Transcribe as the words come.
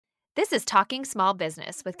This is Talking Small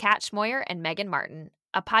Business with Kat Schmoyer and Megan Martin,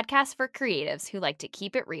 a podcast for creatives who like to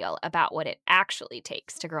keep it real about what it actually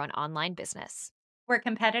takes to grow an online business. We're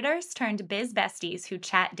competitors turned biz besties who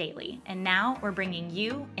chat daily, and now we're bringing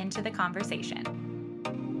you into the conversation.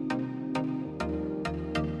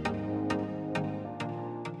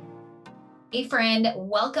 Hey friend,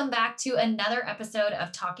 welcome back to another episode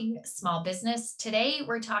of Talking Small Business. Today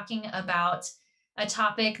we're talking about a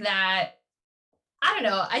topic that, I don't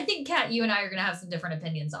know, I think Kat, you and I are going to have some different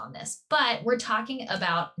opinions on this, but we're talking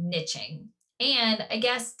about niching. And I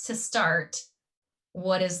guess to start,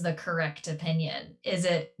 what is the correct opinion? Is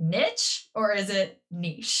it niche or is it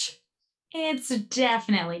niche? It's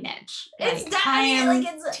definitely niche. It's definitely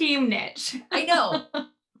it's team niche. I know.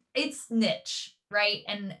 It's niche, right?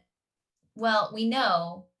 And well, we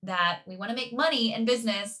know that we want to make money in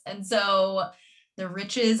business. And so the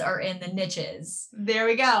riches are in the niches. There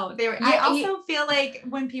we go. I also feel like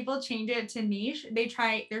when people change it to niche, they're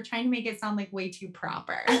trying to make it sound like way too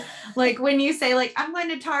proper. Like when you say like, I'm going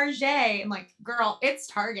to Target, I'm like, girl, it's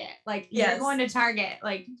Target. Like You're going to Target.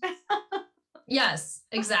 Like, yes,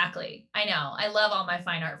 exactly. I know. I love all my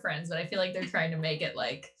fine art friends, but I feel like they're trying to make it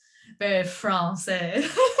like very Francais.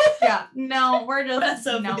 Yeah. No, we're just,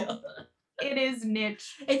 no. It is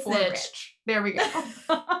niche. It's niche. Rich. There we go.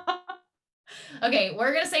 Okay,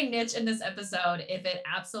 we're going to say niche in this episode if it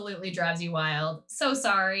absolutely drives you wild. So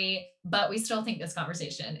sorry, but we still think this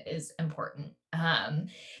conversation is important.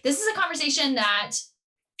 This is a conversation that,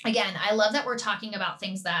 again, I love that we're talking about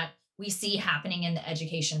things that we see happening in the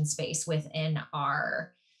education space within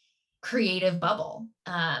our creative bubble.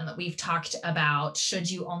 We've talked about should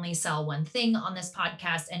you only sell one thing on this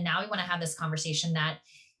podcast, and now we want to have this conversation that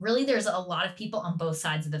really there's a lot of people on both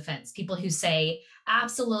sides of the fence. People who say,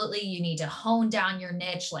 absolutely, you need to hone down your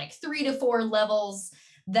niche, like 3 to 4 levels,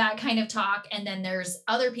 that kind of talk. And then there's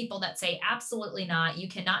other people that say, absolutely not. You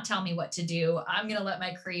cannot tell me what to do. I'm going to let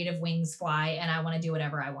my creative wings fly and I want to do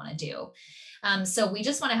whatever I want to do. So we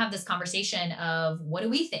just want to have this conversation of what do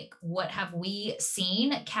we think? What have we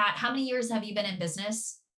seen? Kat, how many years have you been in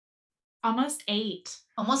business? Almost 8.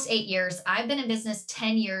 Almost 8 years. I've been in business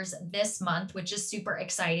 10 years this month, which is super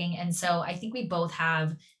exciting. And so I think we both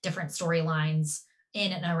have different storylines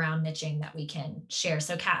in and around niching that we can share.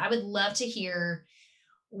 So Kat, I would love to hear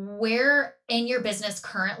where in your business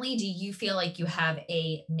currently do you feel like you have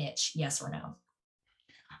a niche? Yes or no?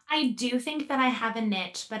 I do think that I have a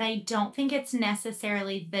niche, but I don't think it's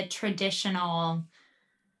necessarily the traditional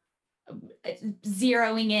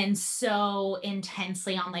zeroing in so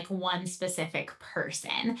intensely on like one specific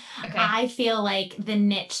person. Okay. I feel like the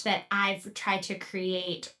niche that I've tried to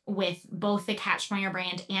create with both the Kat Schmoyer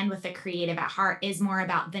brand and with the Creative at Heart is more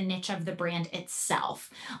about the niche of the brand itself,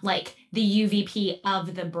 like the UVP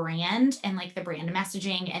of the brand and like the brand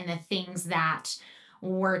messaging and the things that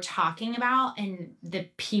we're talking about and the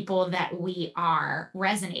people that we are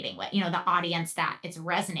resonating with, the audience that it's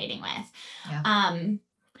resonating with. Yeah.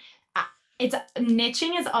 It's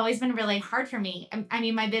niching has always been really hard for me. I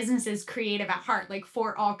mean, my business is Creative at Heart, like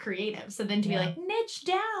for all creatives. So then to be like, niche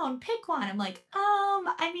down, pick one. I'm like,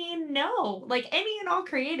 no, like any and all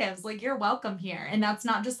creatives, like you're welcome here. And that's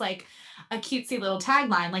not just like a cutesy little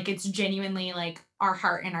tagline. Like it's genuinely like our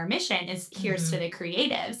heart and our mission is here's to the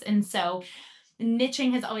creatives. And so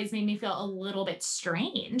niching has always made me feel a little bit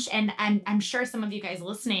strange. And I'm sure some of you guys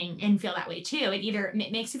listening and feel that way too.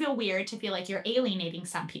 It makes you feel weird to feel like you're alienating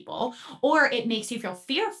some people, or it makes you feel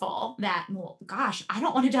fearful that, well, gosh, I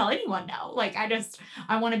don't want to tell anyone no. Like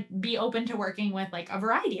I want to be open to working with like a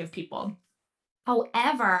variety of people.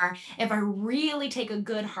 However, if I really take a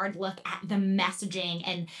good hard look at the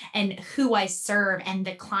messaging and who I serve and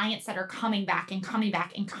the clients that are coming back and coming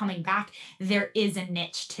back and coming back, there is a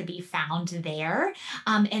niche to be found there.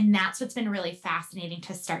 And that's what's been really fascinating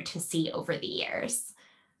to start to see over the years.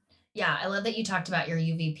 Yeah, I love that you talked about your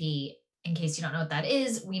UVP. In case you don't know what that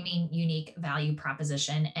is, we mean unique value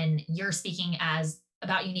proposition. And you're speaking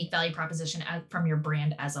about unique value proposition from your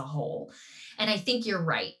brand as a whole. And I think you're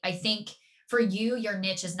right. I think for you, your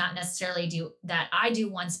niche is not necessarily that I do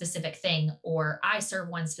one specific thing or I serve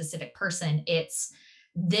one specific person.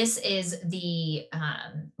 This is the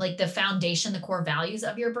like the foundation, the core values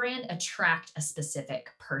of your brand attract a specific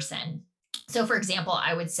person. So for example,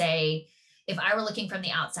 I would say if I were looking from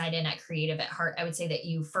the outside in at Creative at Heart, I would say that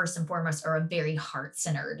you first and foremost are a very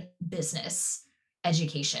heart-centered business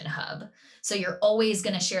education hub. So you're always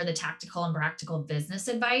going to share the tactical and practical business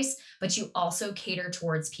advice, but you also cater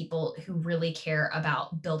towards people who really care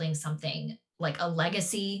about building something like a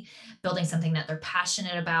legacy, building something that they're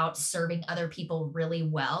passionate about, serving other people really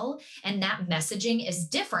well. And that messaging is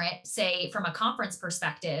different, say, from a conference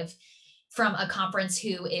perspective, from a conference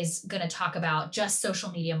who is going to talk about just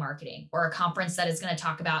social media marketing, or a conference that is going to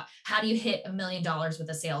talk about how do you hit $1 million with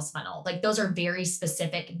a sales funnel. Like those are very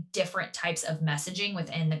specific, different types of messaging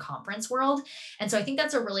within the conference world. And so I think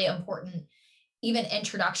that's a really important even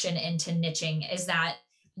introduction into niching, is that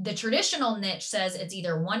the traditional niche says it's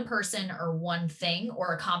either one person or one thing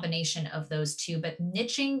or a combination of those two, but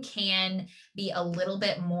niching can be a little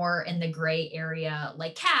bit more in the gray area,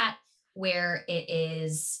 like Kat, where it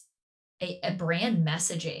is a brand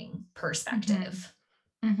messaging perspective.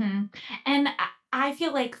 Mm-hmm. And I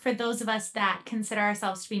feel like for those of us that consider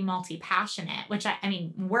ourselves to be multi-passionate, which I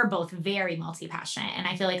mean, we're both very multi-passionate, and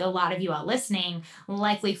I feel like a lot of you out listening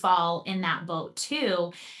likely fall in that boat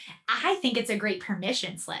too. I think it's a great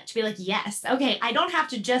permission slip to be like, yes, okay, I don't have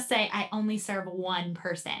to just say I only serve one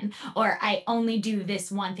person or I only do this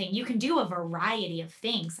one thing. You can do a variety of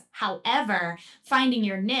things. However, finding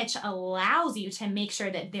your niche allows you to make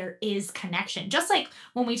sure that there is connection. Just like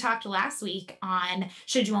when we talked last week on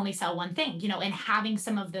should you only sell one thing, and having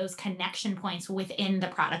some of those connection points within the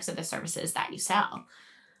products or the services that you sell.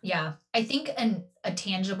 Yeah, I think a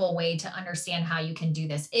tangible way to understand how you can do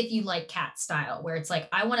this, if you like Cat style, where it's like,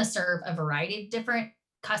 I want to serve a variety of different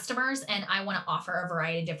customers and I want to offer a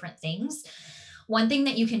variety of different things. One thing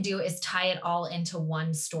that you can do is tie it all into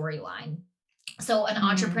one storyline. So an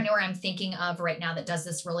entrepreneur I'm thinking of right now that does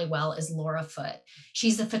this really well is Laura Foote.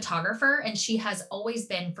 She's a photographer, and she has always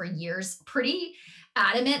been for years pretty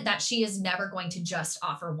adamant that she is never going to just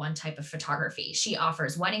offer one type of photography. She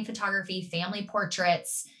offers wedding photography, family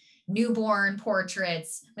portraits, newborn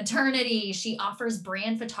portraits, maternity. She offers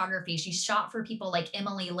brand photography. She shot for people like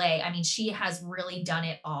Emily Lay. I mean, she has really done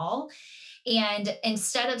it all. And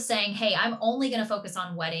instead of saying, hey, I'm only going to focus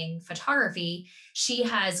on wedding photography, she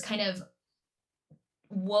has kind of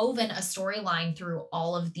woven a storyline through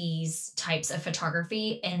all of these types of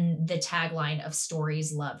photography in the tagline of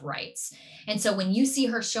Stories Love Writes. And so when you see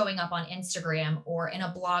her showing up on Instagram or in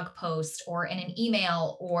a blog post or in an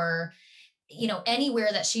email or anywhere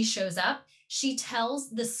that she shows up, she tells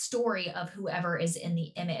the story of whoever is in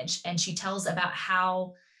the image, and she tells about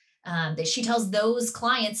how that she tells those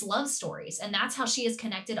clients love stories. And that's how she has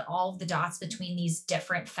connected all of the dots between these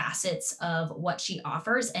different facets of what she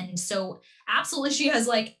offers. And so absolutely, she has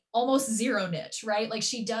like almost zero niche, right? Like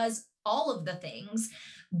she does all of the things,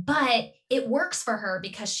 but it works for her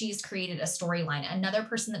because she's created a storyline. Another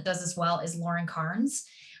person that does this well is Lauren Carnes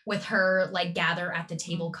with her like gather at the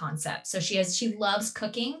table concept. So she loves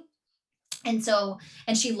cooking.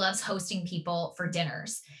 And she loves hosting people for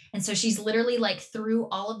dinners. And so she's literally like through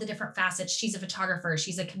all of the different facets. She's a photographer.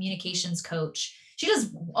 She's a communications coach. She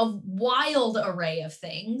does a wild array of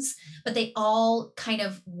things, but they all kind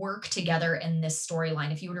of work together in this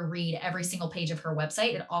storyline. If you were to read every single page of her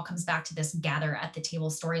website, it all comes back to this gather at the table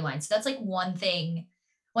storyline. So that's like one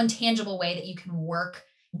tangible way that you can work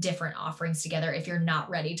different offerings together if you're not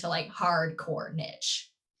ready to like hardcore niche.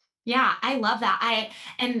 Yeah, I love that.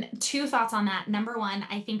 And two thoughts on that. Number one,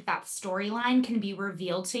 I think that storyline can be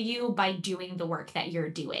revealed to you by doing the work that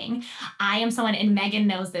you're doing. I am someone, and Megan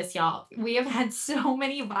knows this, y'all. We have had so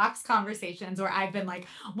many Vox conversations where I've been like,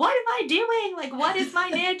 what am I doing? Like, what is my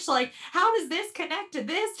niche? Like, how does this connect to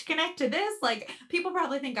this, to connect to this? Like, people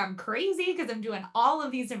probably think I'm crazy because I'm doing all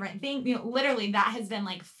of these different things. Literally that has been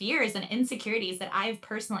like fears and insecurities that I've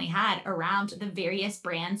personally had around the various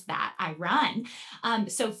brands that I run.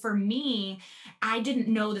 So for me, I didn't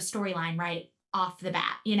know the storyline right off the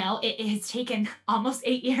bat. It has taken almost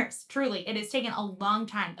 8 years. Truly, it has taken a long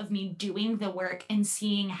time of me doing the work and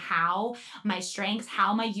seeing how my strengths,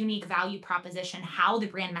 how my unique value proposition, how the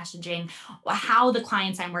brand messaging, how the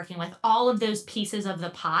clients I'm working with, all of those pieces of the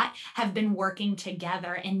pot have been working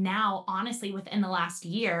together. And now, honestly, within the last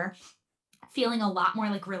year, feeling a lot more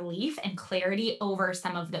like relief and clarity over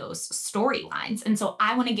some of those storylines. And so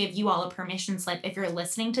I want to give you all a permission slip if you're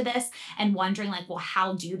listening to this and wondering like, well,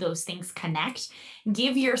 how do those things connect?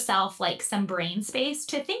 Give yourself like some brain space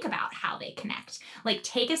to think about how they connect. Like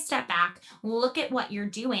take a step back, look at what you're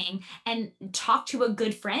doing, and talk to a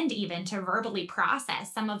good friend even to verbally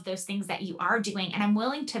process some of those things that you are doing. And I'm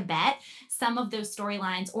willing to bet some of those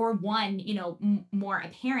storylines or one, more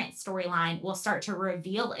apparent storyline will start to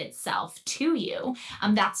reveal itself to to you.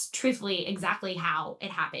 That's truthfully exactly how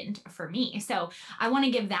it happened for me. So I want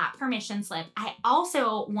to give that permission slip. I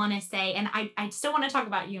also want to say, and I still want to talk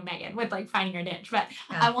about you, Megan, with like finding your niche, but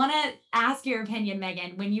Yeah. I want to ask your opinion,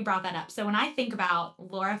 Megan, when you brought that up. So when I think about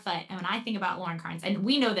Laura Foote and when I think about Lauren Carnes, and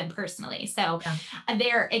we know them personally, so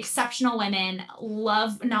they're exceptional women,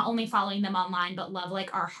 love not only following them online, but love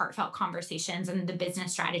like our heartfelt conversations and the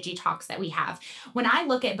business strategy talks that we have. When I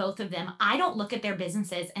look at both of them, I don't look at their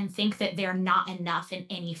businesses and think that they're not enough in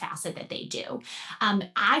any facet that they do.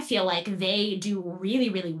 I feel like they do really,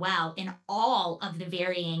 really well in all of the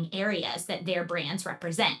varying areas that their brands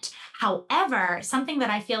represent. However, something that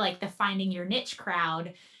I feel like the Finding Your Niche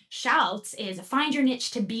crowd shouts is find your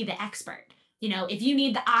niche to be the expert. You know, if you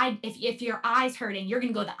need the eye, if your eye's hurting, you're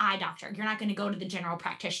going to go to the eye doctor. You're not going to go to the general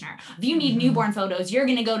practitioner. If you need newborn photos, you're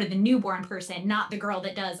going to go to the newborn person, not the girl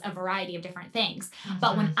that does a variety of different things.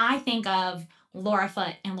 But when I think of Laura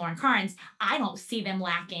Foote and Lauren Carnes, I don't see them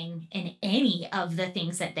lacking in any of the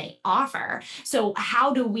things that they offer. So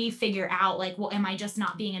how do we figure out like, well, am I just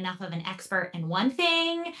not being enough of an expert in one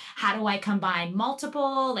thing? How do I combine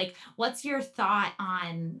multiple? Like, what's your thought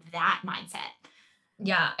on that mindset?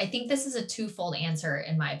 Yeah, I think this is a twofold answer,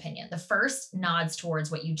 in my opinion. The first nods towards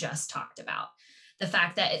what you just talked about. The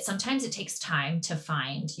fact that sometimes it takes time to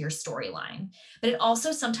find your storyline, but it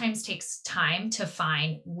also sometimes takes time to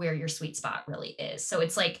find where your sweet spot really is. So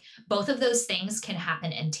it's like both of those things can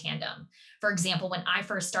happen in tandem. For example, when I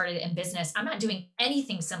first started in business, I'm not doing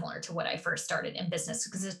anything similar to what I first started in business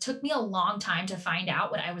because it took me a long time to find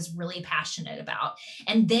out what I was really passionate about.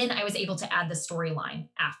 And then I was able to add the storyline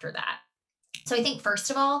after that. So I think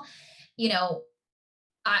first of all, you know,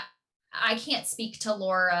 I can't speak to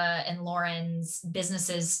Laura and Lauren's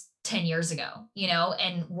businesses 10 years ago, you know,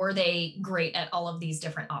 and were they great at all of these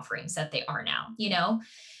different offerings that they are now, you know?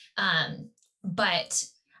 But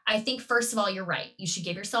I think first of all, you're right. You should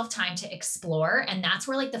give yourself time to explore. And that's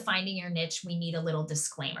where like the finding your niche, we need a little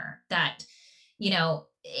disclaimer that, you know,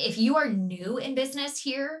 if you are new in business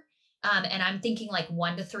here, and I'm thinking like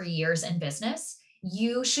 1 to 3 years in business,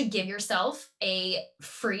 you should give yourself a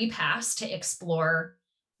free pass to explore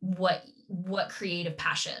what creative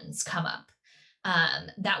passions come up.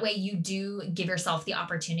 That way you do give yourself the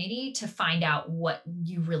opportunity to find out what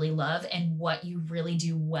you really love and what you really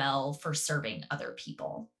do well for serving other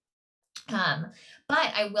people. But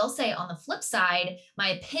I will say on the flip side, my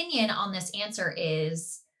opinion on this answer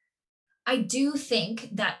is I do think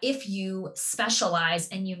that if you specialize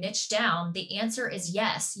and you niche down, the answer is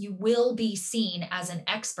yes, you will be seen as an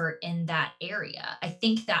expert in that area. I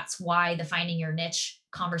think that's why the finding your niche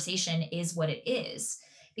conversation is what it is.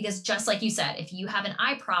 Because just like you said, if you have an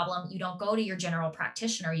eye problem, you don't go to your general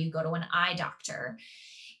practitioner, you go to an eye doctor.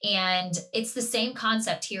 And it's the same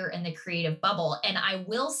concept here in the creative bubble. And I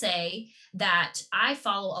will say that I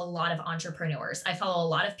follow a lot of entrepreneurs. I follow a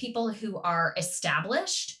lot of people who are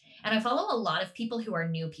established, and I follow a lot of people who are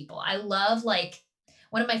new people. I love, like,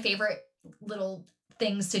 one of my favorite little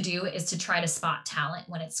things to do is to try to spot talent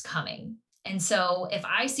when it's coming. And so if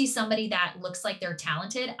I see somebody that looks like they're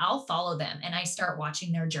talented, I'll follow them and I start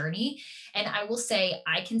watching their journey. And I will say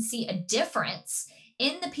I can see a difference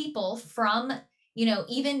in the people from, you know,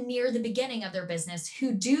 even near the beginning of their business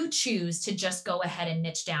who do choose to just go ahead and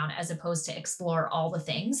niche down as opposed to explore all the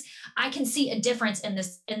things. I can see a difference in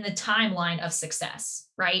the timeline of success,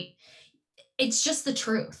 right? It's just the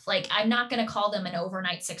truth. Like, I'm not going to call them an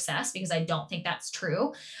overnight success because I don't think that's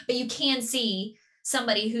true, but you can see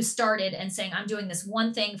somebody who started and saying, I'm doing this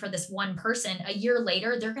one thing for this one person. A year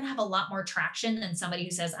later, they're going to have a lot more traction than somebody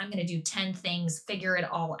who says, I'm going to do 10 things, figure it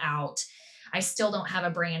all out. I still don't have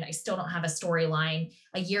a brand. I still don't have a storyline.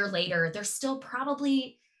 A year later, they're still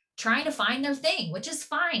probably trying to find their thing, which is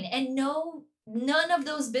fine. And no, none of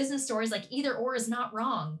those business stories, like either or, is not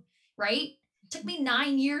wrong, right? It took me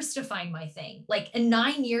 9 years to find my thing, like in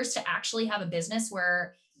 9 years to actually have a business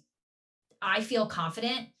where I feel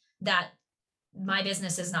confident that my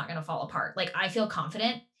business is not going to fall apart. Like, I feel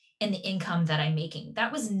confident in the income that I'm making.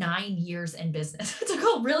 That was 9 years in business. It took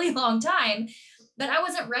a really long time, but I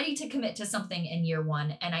wasn't ready to commit to something in year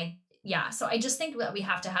one. And so I just think that we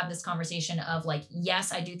have to have this conversation of like,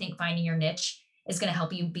 yes, I do think finding your niche is going to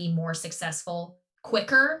help you be more successful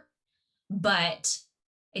quicker, but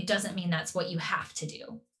it doesn't mean that's what you have to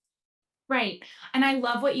do. Right. And I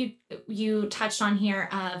love what you touched on here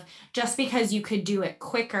of just because you could do it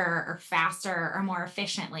quicker or faster or more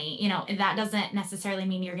efficiently, that doesn't necessarily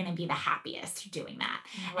mean you're going to be the happiest doing that.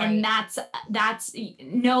 And Right. that's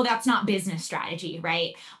no, that's not business strategy,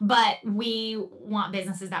 right? But we want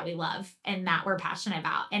businesses that we love and that we're passionate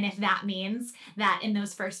about. And if that means that in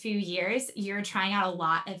those first few years, you're trying out a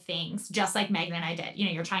lot of things, just like Megan and I did,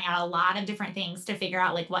 you're trying out a lot of different things to figure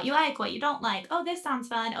out like what you like, what you don't like. Oh, this sounds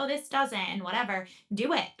fun. Oh, this doesn't, and whatever.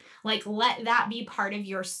 Do it. Like, let that be part of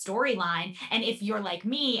your storyline. And if you're like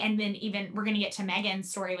me, and then even we're going to get to Megan's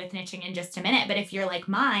story with niching in just a minute, but if you're like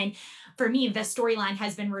mine, for me, the storyline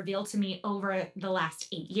has been revealed to me over the last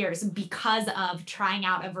 8 years because of trying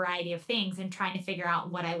out a variety of things and trying to figure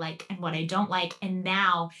out what I like and what I don't like. And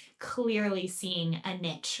now clearly seeing a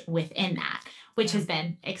niche within that, which has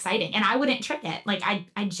been exciting. And I wouldn't trade it. Like,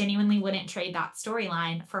 I genuinely wouldn't trade that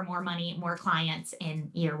storyline for more money, more clients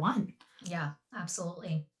in year one. Yeah,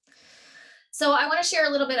 absolutely. So I want to share a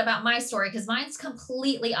little bit about my story because mine's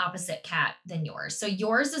completely opposite, Kat, than yours. So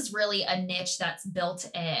yours is really a niche that's built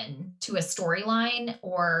in to a storyline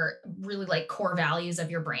or really like core values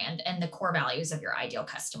of your brand and the core values of your ideal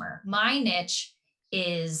customer. My niche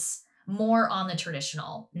is more on the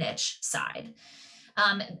traditional niche side.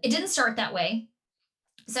 It didn't start that way.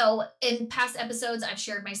 So in past episodes, I've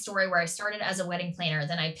shared my story where I started as a wedding planner,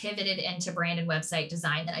 then I pivoted into brand and website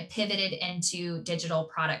design, then I pivoted into digital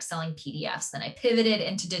product selling PDFs, then I pivoted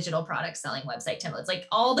into digital product selling website templates, like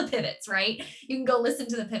all the pivots, right? You can go listen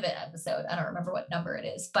to the pivot episode. I don't remember what number it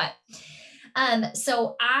is, but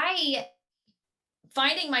so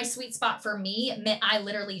finding my sweet spot for me meant I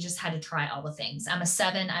literally just had to try all the things. I'm a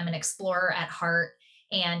 7, I'm an explorer at heart.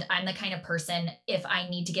 And I'm the kind of person, if I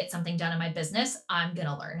need to get something done in my business, I'm going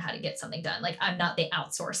to learn how to get something done. Like, I'm not the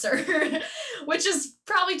outsourcer, which is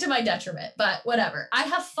probably to my detriment, but whatever. I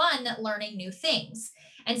have fun learning new things.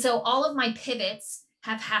 And so all of my pivots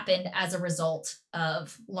have happened as a result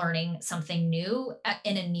of learning something new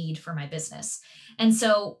in a need for my business. And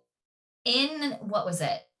so in, what was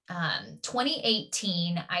it?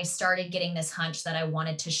 2018, I started getting this hunch that I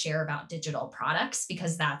wanted to share about digital products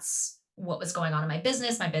because that's what was going on in my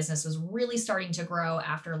business. My business was really starting to grow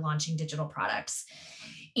after launching digital products.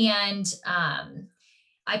 And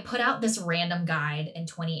I put out this random guide in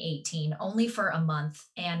 2018, only for a month,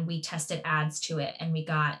 and we tested ads to it. And we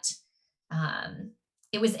got,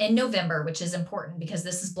 it was in November, which is important because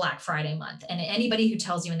this is Black Friday month. And anybody who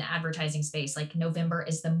tells you in the advertising space, like November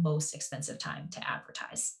is the most expensive time to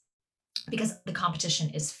advertise because the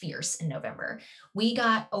competition is fierce in November. We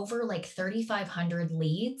got over like 3,500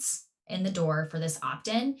 leads in the door for this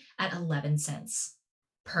opt-in at 11 cents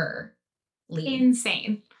per lead.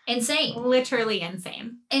 Insane. Literally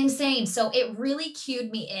insane. So it really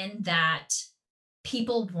cued me in that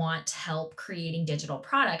people want help creating digital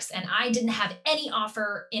products. And I didn't have any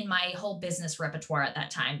offer in my whole business repertoire at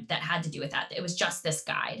that time that had to do with that. It was just this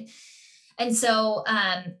guide. And so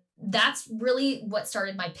that's really what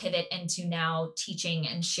started my pivot into now teaching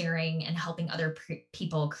and sharing and helping other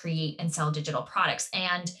people create and sell digital products.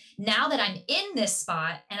 And now that I'm in this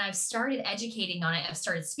spot and I've started educating on it, I've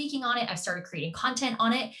started speaking on it, I've started creating content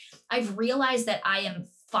on it, I've realized that I am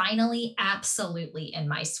finally absolutely in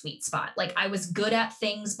my sweet spot. Like, I was good at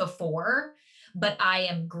things before, but I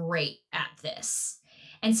am great at this.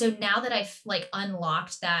 And so now that I've like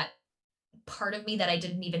unlocked that part of me that I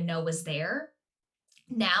didn't even know was there,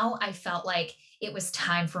 now I felt like it was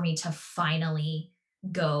time for me to finally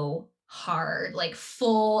go hard, like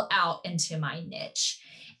full out into my niche.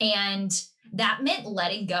 And that meant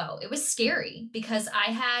letting go. It was scary because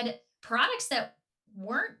I had products that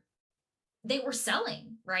they were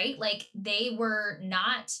selling, right? Like, they were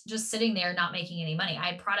not just sitting there, not making any money. I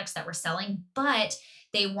had products that were selling, but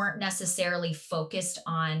they weren't necessarily focused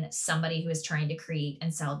on somebody who is trying to create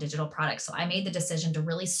and sell digital products. So I made the decision to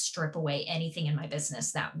really strip away anything in my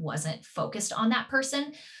business that wasn't focused on that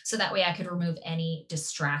person. So that way I could remove any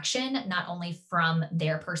distraction, not only from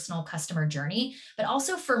their personal customer journey, but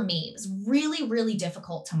also for me. It was really, really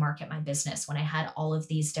difficult to market my business when I had all of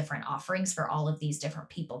these different offerings for all of these different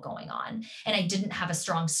people going on. And I didn't have a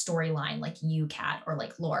strong storyline like you, Kat, or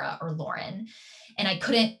like Laura or Lauren. And I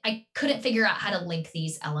couldn't figure out how to link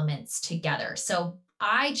these elements together. So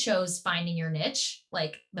I chose finding your niche,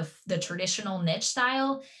 like the traditional niche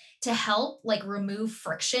style, to help like remove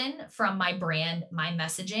friction from my brand, my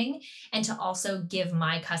messaging, and to also give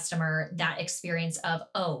my customer that experience of,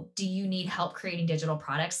 oh, do you need help creating digital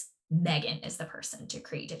products? Megan is the person to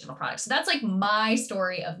create digital products. So that's like my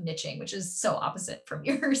story of niching, which is so opposite from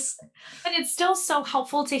yours. But it's still so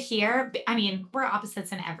helpful to hear. I mean, we're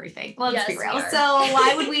opposites in everything. Let's be Yes, we real. are. So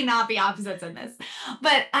why would we not be opposites in this?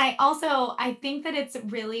 But I think that it's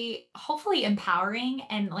really hopefully empowering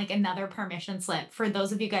and like another permission slip for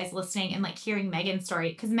those of you guys listening and like hearing Megan's story.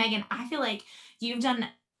 Because Megan, I feel like you've done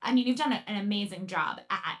an amazing job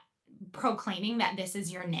at proclaiming that this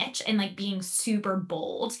is your niche and like being super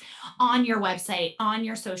bold on your website, on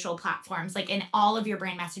your social platforms, like in all of your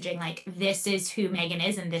brand messaging, like this is who Megan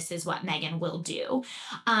is and this is what Megan will do.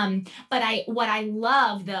 But what I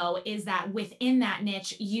love though is that within that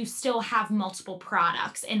niche, you still have multiple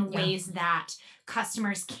products in ways that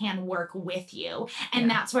customers can work with you. And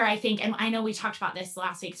that's where I think, and I know we talked about this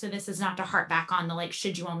last week, so this is not to harp back on the like,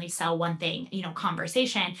 should you only sell one thing,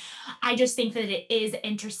 conversation. I just think that it is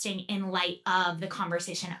interesting in light of the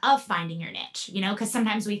conversation of finding your niche, because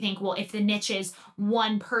sometimes we think, well, if the niche is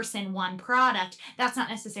one person, one product, that's not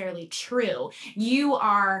necessarily true.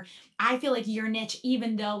 I feel like your niche,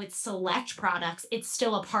 even though it's select products, it's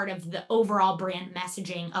still a part of the overall brand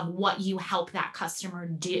messaging of what you help that customer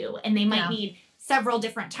do. And they might need several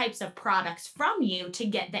different types of products from you to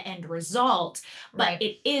get the end result, but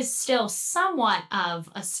it is still somewhat of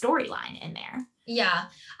a storyline in there. Yeah,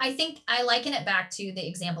 I think I liken it back to the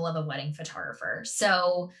example of a wedding photographer.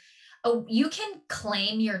 So you can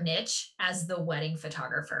claim your niche as the wedding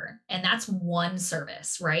photographer, and that's one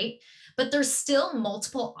service, right? But there's still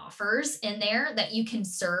multiple offers in there that you can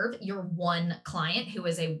serve your one client who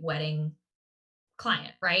is a wedding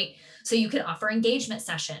client, right? So you could offer engagement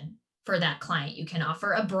session for that client. You can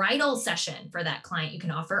offer a bridal session for that client. You can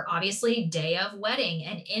offer obviously day of wedding,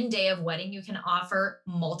 and in day of wedding, you can offer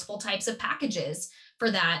multiple types of packages for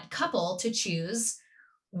that couple to choose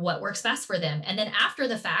what works best for them. And then after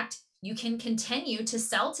the fact, you can continue to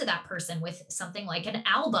sell to that person with something like an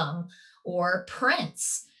album or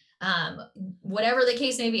prints, whatever the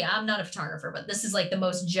case may be. I'm not a photographer, but this is like the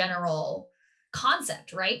most general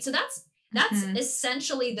concept, right? So that's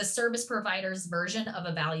essentially the service provider's version of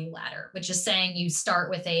a value ladder, which is saying you start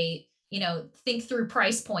with think through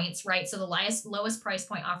price points, right? So the lowest price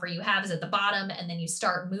point offer you have is at the bottom, and then you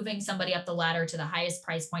start moving somebody up the ladder to the highest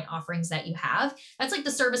price point offerings that you have. That's like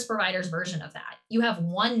the service provider's version of that. You have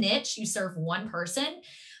one niche, you serve one person,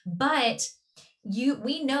 but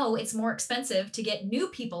we know it's more expensive to get new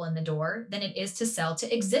people in the door than it is to sell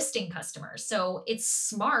to existing customers. So it's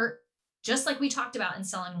smart, just like we talked about in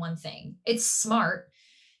selling one thing, it's smart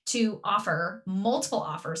to offer multiple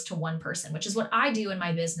offers to one person, which is what I do in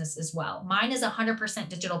my business as well. Mine is 100%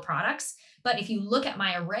 digital products, but if you look at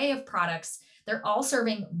my array of products, they're all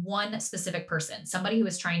serving one specific person, somebody who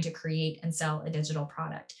is trying to create and sell a digital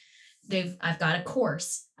product. I've got a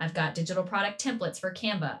course, I've got digital product templates for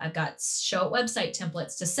Canva, I've got show website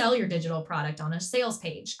templates to sell your digital product on a sales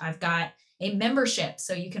page, I've got a membership,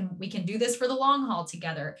 so we can do this for the long haul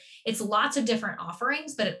together. It's lots of different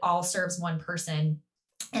offerings, but it all serves one person.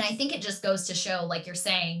 And I think it just goes to show, like you're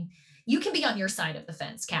saying, you can be on your side of the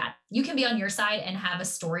fence, Kat. You can be on your side and have a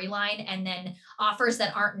storyline, and then offers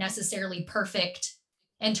that aren't necessarily perfect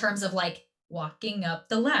in terms of like walking up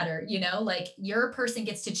the ladder, like your person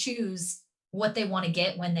gets to choose what they want to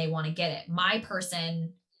get when they want to get it. My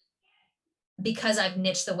person, because I've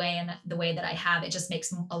niched the way that I have, it just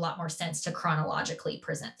makes a lot more sense to chronologically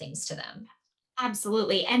present things to them.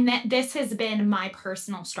 Absolutely. And this has been my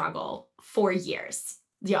personal struggle for years.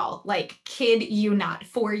 Y'all, like, kid you not,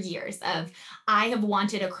 4 years of I have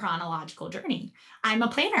wanted a chronological journey. I'm a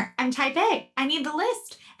planner. I'm type A. I need the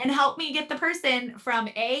list and help me get the person from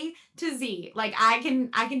A to Z. Like I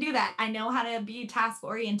can do that. I know how to be task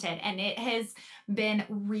oriented, and it has been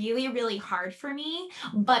really, really hard for me,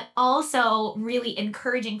 but also really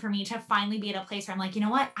encouraging for me to finally be at a place where I'm like, you know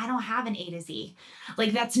what? I don't have an A to Z.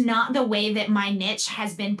 Like that's not the way that my niche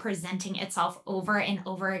has been presenting itself over and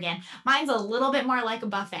over again. Mine's a little bit more like a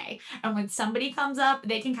buffet. And when somebody comes up,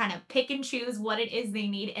 they can kind of pick and choose what it is they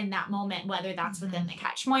need in that moment, whether that's within the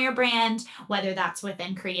Kat Schmoyer brand, whether that's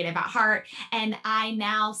within Creative at Heart. And I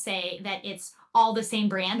now say that it's all the same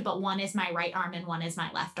brand, but one is my right arm and one is my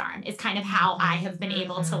left arm. It's kind of how I have been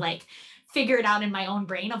able to like figure it out in my own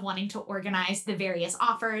brain of wanting to organize the various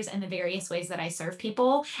offers and the various ways that I serve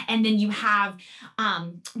people. And then you have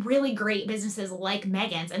really great businesses like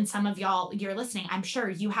Megan's, and some of y'all, you're listening, I'm sure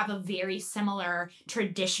you have a very similar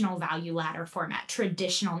traditional value ladder format,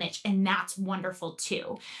 traditional niche, and that's wonderful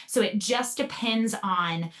too. So it just depends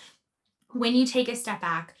on when you take a step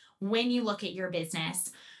back, when you look at your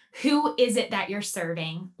business, who is it that you're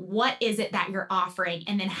serving? What is it that you're offering?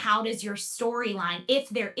 And then how does your storyline, if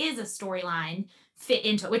there is a storyline, fit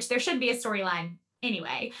into it, which there should be a storyline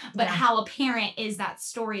anyway, but how apparent is that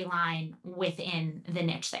storyline within the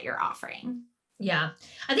niche that you're offering? Yeah.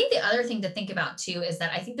 I think the other thing to think about too is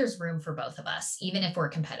that I think there's room for both of us, even if we're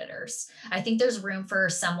competitors. I think there's room for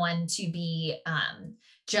someone to be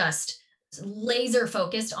just laser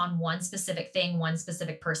focused on one specific thing, one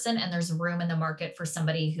specific person. And there's room in the market for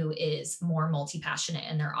somebody who is more multi-passionate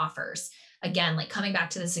in their offers. Again, like coming back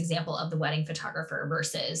to this example of the wedding photographer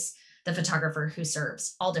versus the photographer who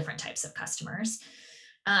serves all different types of customers.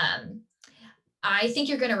 I think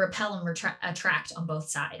you're going to repel and attract on both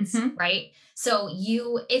sides, right? So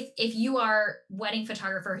if you are wedding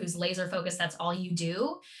photographer who's laser focused, that's all you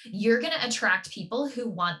do, you're going to attract people who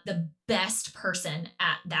want the best person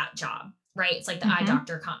at that job, right? It's like the eye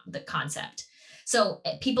doctor the concept. So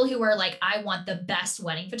people who are like, I want the best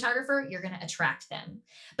wedding photographer, you're going to attract them.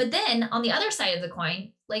 But then on the other side of the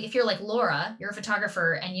coin, like if you're like Laura, you're a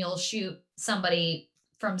photographer and you'll shoot somebody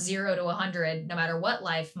from 0 to 100, no matter what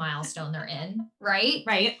life milestone they're in, right?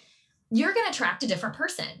 Right. You're going to attract a different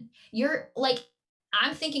person. You're like,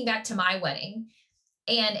 I'm thinking back to my wedding.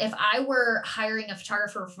 And if I were hiring a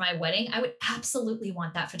photographer for my wedding, I would absolutely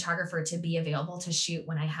want that photographer to be available to shoot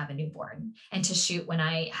when I have a newborn and to shoot when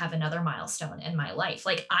I have another milestone in my life.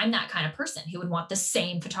 Like I'm that kind of person who would want the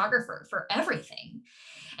same photographer for everything.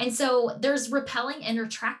 And so there's repelling and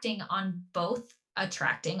attracting on both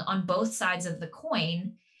sides of the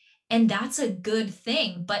coin. And that's a good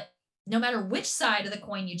thing. But no matter which side of the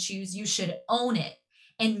coin you choose, you should own it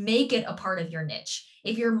and make it a part of your niche.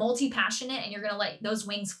 If you're multi-passionate and you're going to let those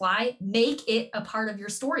wings fly, make it a part of your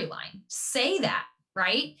storyline. Say that,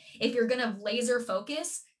 right? If you're going to laser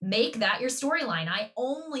focus, make that your storyline. I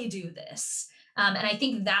only do this. And I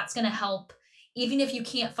think that's going to help, even if you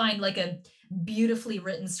can't find like a beautifully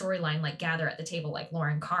written storyline like Gather at the Table like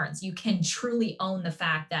Lauren Carnes, you can truly own the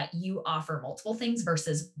fact that you offer multiple things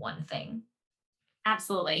versus one thing.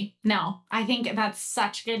 Absolutely. No, I think that's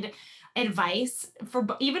such good advice for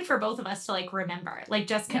even for both of us to like remember, like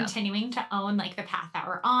just continuing to own like the path that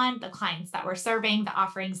we're on, the clients that we're serving, the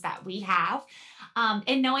offerings that we have,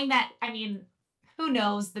 and knowing that, I mean, who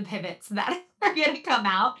knows the pivots that are going to come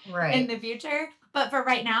out in the future. But for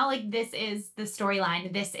right now, like this is the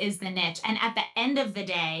storyline, this is the niche. And at the end of the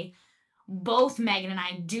day, both Megan and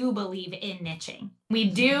I do believe in niching. We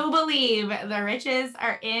do believe the riches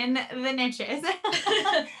are in the niches.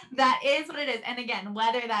 That is what it is. And again,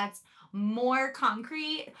 whether that's more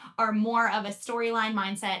concrete or more of a storyline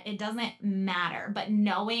mindset, it doesn't matter. But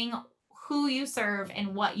knowing who you serve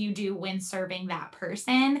and what you do when serving that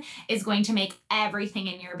person is going to make everything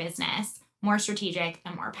in your business more strategic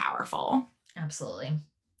and more powerful. Absolutely.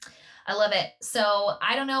 I love it. So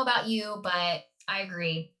I don't know about you, but I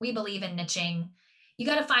agree. We believe in niching. You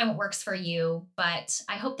got to find what works for you. But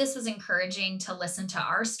I hope this was encouraging to listen to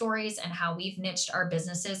our stories and how we've niched our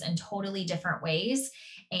businesses in totally different ways.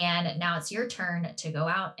 And now it's your turn to go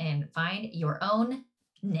out and find your own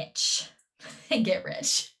niche and get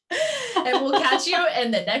rich. And we'll catch you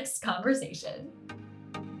in the next conversation.